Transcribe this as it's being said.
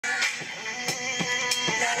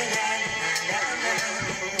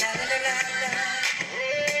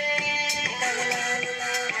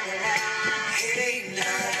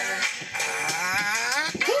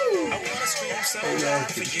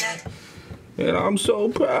And I'm so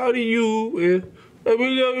proud of you. Let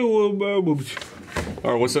me tell you what about.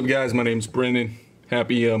 Alright, what's up guys? My name's Brendan.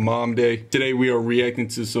 Happy Mom Day. Today we are reacting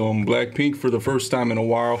to some BLACKPINK for the first time in a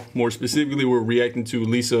while. More specifically, we're reacting to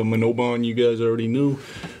Lisa Manobon, you guys already knew.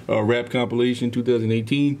 Rap compilation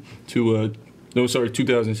 2018 to,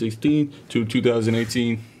 2016 to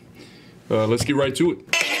 2018. Let's get right to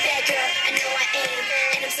it.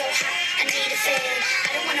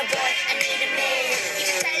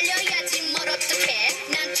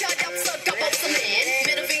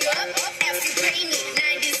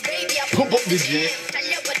 Pump up the jam.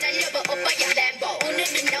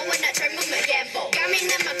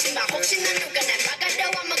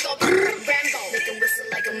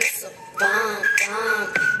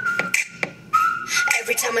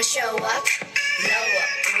 Every time I show up, blow up.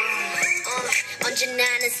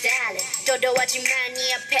 언제나는 stylin'. 도도하지만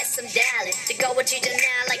이 앞에 some darling. 뜨거워지잖아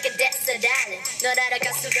like a desert island. 널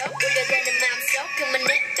알아갈수록 울려대는 맘속 그만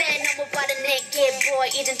내빼 너무 빠른 내게 boy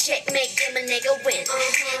이젠 checkmate 게임은 내가 win.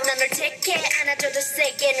 넌 널 택해 안아줘도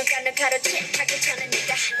세게 눈가를 가로채 하기 전에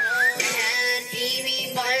내가 난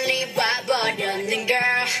이미 멀리 와버렸는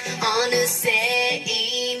girl. 어느새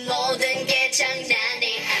이 모든 게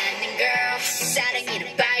장난이 아닌 girl.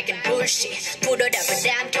 사랑이란 빨간 bullshit 불어라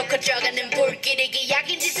바람 더 커져가는 불길이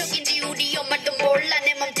기약인지 속인지 우리 엄마도 몰라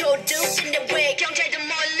내 맘 도둑인데 왜 경찰도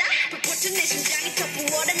몰라 불붙은 내 심장이 더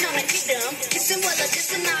부어라 너는 기름 Kissing while I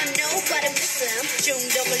listen I know but I miss him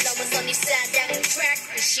중독을 넘어서 네 사랑은 crack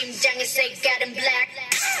내 심장의 색깔은 black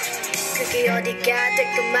그게 어디가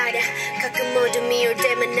될까 말야 가끔 어둠이 올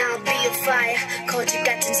때만 I'll be a fire 거짓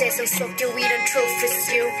같은 세상 속 유일한 truth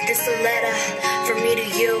is you This a letter from me to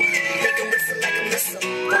you Make it whistle like a missile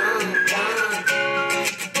Bomb,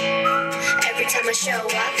 bomb Every time I show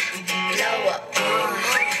up, blow up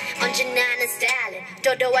언제나는 stylin'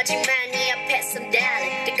 도도하지만 이 앞에 some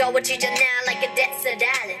darling 뜨거워지잖아 like a desert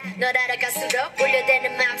island 널 알아갈수록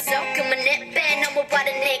울려대는 맘속 그만 내빼 너무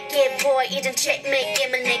빠른 내게 boy 이젠 checkmate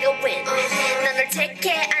게임은 내가 win 난 널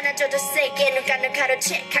택해 안아줘도 세게 눈가를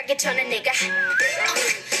가로채 가기 전에 내가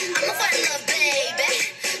I'ma fall in love baby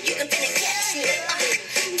You can finna catch me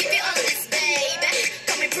Give you all of this baby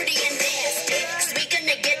Call me pretty and nasty Cause we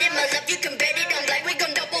gonna get it my love you can bet it on like we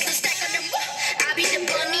gon' double the stack on them I'll be the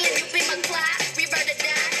bunny and you be my clock We ride or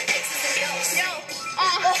die X's and O's Yo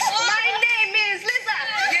my name is Lisa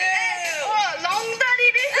Yeah long body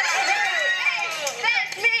Lisa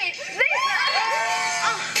That's me Lisa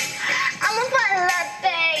I'ma fall in love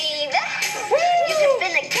baby You can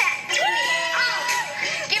finna catch me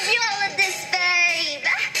Give you all of this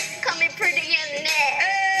baby Call me pretty and nasty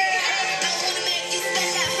I wanna make you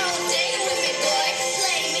spend that whole day with me boy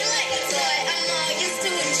Play me like a toy I'm all used to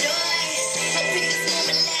enjoy Hoping this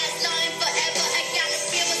moment lasts long and forever I gotta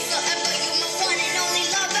feel whatsoever You my one and only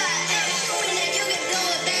lover Hoping that you can do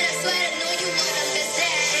it better Swear I know you wanna miss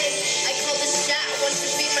it I call this shot Want to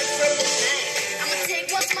be my purple night I'ma take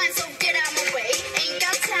what's mine so get out my way Ain't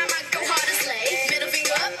got time I go hard as slay Middle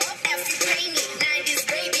finger up F you pay me 90s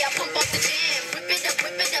baby I pump off the jam Whip it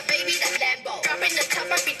up baby that Lambo Dropping the top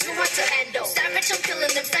I be too hard to handle Savage I'm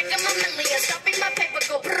killing them stacking my million Stopping my paper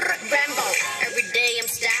go brrr Rambo Every day I'm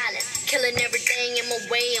styling Killing everything in my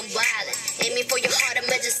way I'm wildin' Aiming for your heart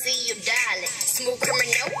I just see you dialing Smooth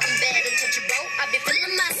criminal I'm bad untouchable I be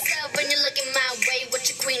feeling myself when you looking my way With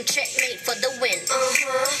your queen checkmate for the win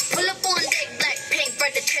Pull up on deck BLACKPINK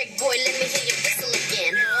Write the check boy let me hear you whistle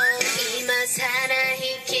again 이마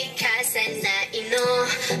살아있기 갈색 나이노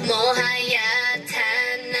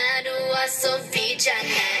모하얗단 나루와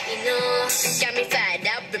소비잖아 이노 Got me fired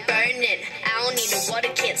up and burning I don't need no water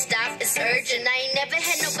can't stop it's urgent I ain't never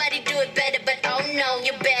had nobody do it better but oh no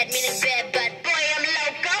you're bad meaning bad but boy I'm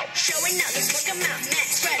loco Showing up let's work 'em out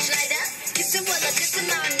Max scratch light up Kissing while I listen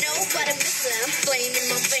I know but I miss him Flame in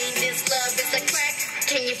my vein this love is like crack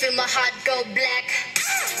Can you feel my heart go black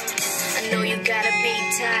I know you gotta be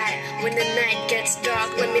tired When the night gets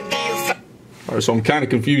dark let me be your Alright, so I'm kind of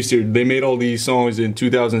confused here. They made all these songs in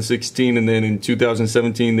 2016 and then in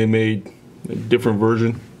 2017 they made a different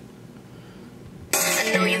version.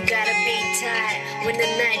 I know you gotta be tired When the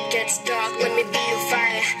night gets dark let me be your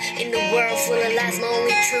fire In the world full of lies my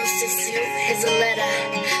only truth is you Here's a letter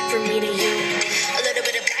from me to you A little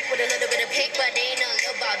bit of black with a little bit of pink But they ain't nothing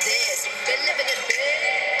about this Been living a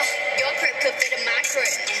bit Your crib could fit in my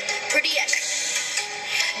crib Pretty as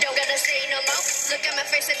Don't gotta say no more Look at my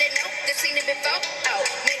face and they know They've seen it before Oh,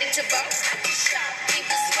 made it to both Shop, keep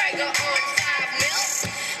the swagger on 5 mil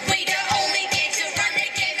We the only kids to run the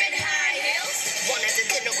game in high heels 원하는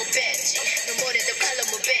대놓고 뺐지 눈물에도 칼로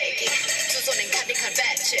무배기 두 손엔 가득한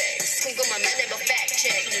fat checks 궁금하면 never fact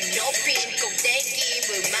check 눈 높인 꼭대기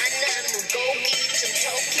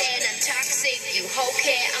toxic, you whole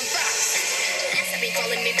care, I'm fox. Last have been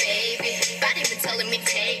calling me baby, body been telling me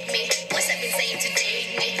take me. What's I've been saying to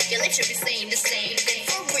date me? Your lips should be saying the same thing.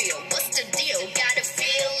 For real, what's the deal? Got a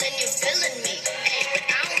feeling you feeling me. Hey, but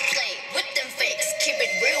I don't play with them fakes, keep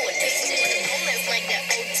it real with me. When the moments like the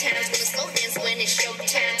old times, when the slow dance, when it's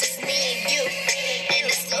showtime, just me and you. And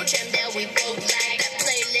the slow jam that we both like. That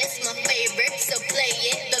playlist my favorite, so play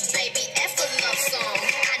it. But baby, F a love song,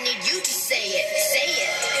 I need you to say it, say it.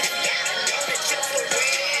 Yeah, I know that you're for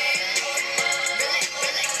real. Really,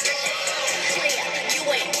 really, really. Clear, you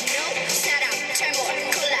ain't no. Shout out, turn more,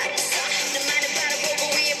 cool out. No matter about it,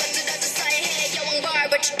 what we about to do, just say hey, yo, I'm bar,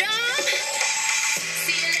 but you done.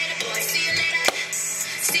 See you later, boy, see you later.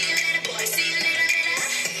 See you later, boy, see you later, later.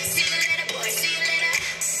 See you later, boy, see you later.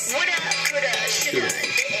 Woulda, coulda, shoulda,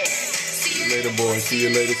 yeah. See you Later, boy. See you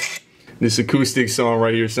later. This acoustic song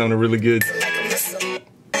right here sounded really good. like a missile.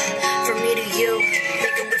 From me to you,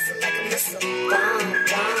 make a whistle like a missile. Bomb,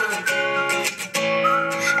 bomb.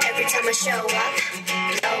 Every time I show up,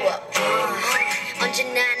 blow up.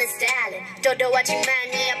 언제나는 stylin'. 도도하지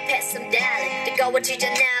많이 앞에서 달린.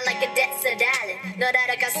 뜨거워지잖아 like a desert island. 널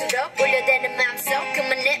알아갈수록 울려대는 맘속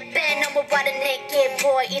그만해 빼 넘어와라 내게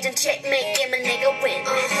boy 이젠 checkmate 게임은 내가 win.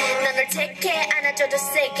 넌 택해 안아줘도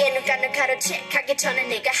세게 눈 감는 가로채 가기 전에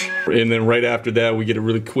내가 And then right after that, we get a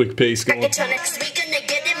really quick pace going. 가기 전에 we gonna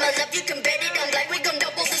get it my love you can bet it I'm like we gon'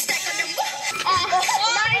 double the stack on them.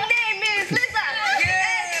 My name is Lisa.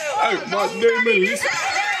 Hey, my name is Lisa.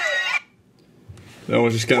 That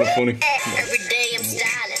was just kind of funny. Every day I'm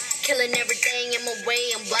styling, killing everything in my way,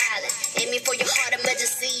 I'm wildin'. Aiming for your heart, I'm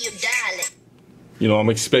just see you dialing. You know, I'm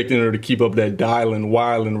expecting her to keep up that dialing,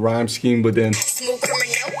 wildin' rhyme scheme, but then Smooth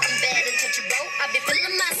criminal, I'm bad and touchable. I be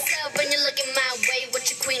feeling myself when you're looking my way with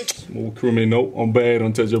your queen. smooth criminal, I'm bad,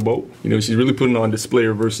 untouchable. You know, she's really putting on display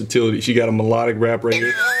her versatility. She got a melodic rap right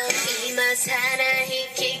here.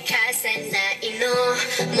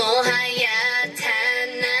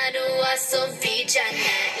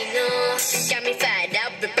 Got me fired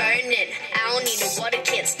up, but burning. I don't need no water,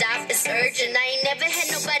 can't stop, it's urgent. I ain't never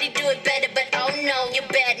had nobody do it better, but oh no, you're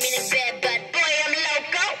bad, meaning bad, but boy, I'm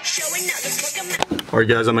loco. Showing up, let's look. Alright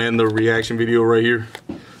guys, I'm gonna end the reaction video right here.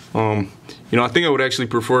 You know, I think I would actually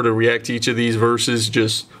prefer to react to each of these verses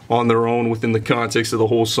just on their own within the context of the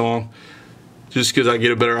whole song. Just because I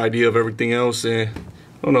get a better idea of everything else, and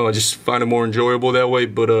I don't know, I just find it more enjoyable that way.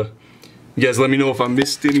 But you guys let me know if I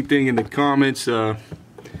missed anything in the comments, and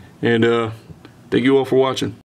thank you all for watching.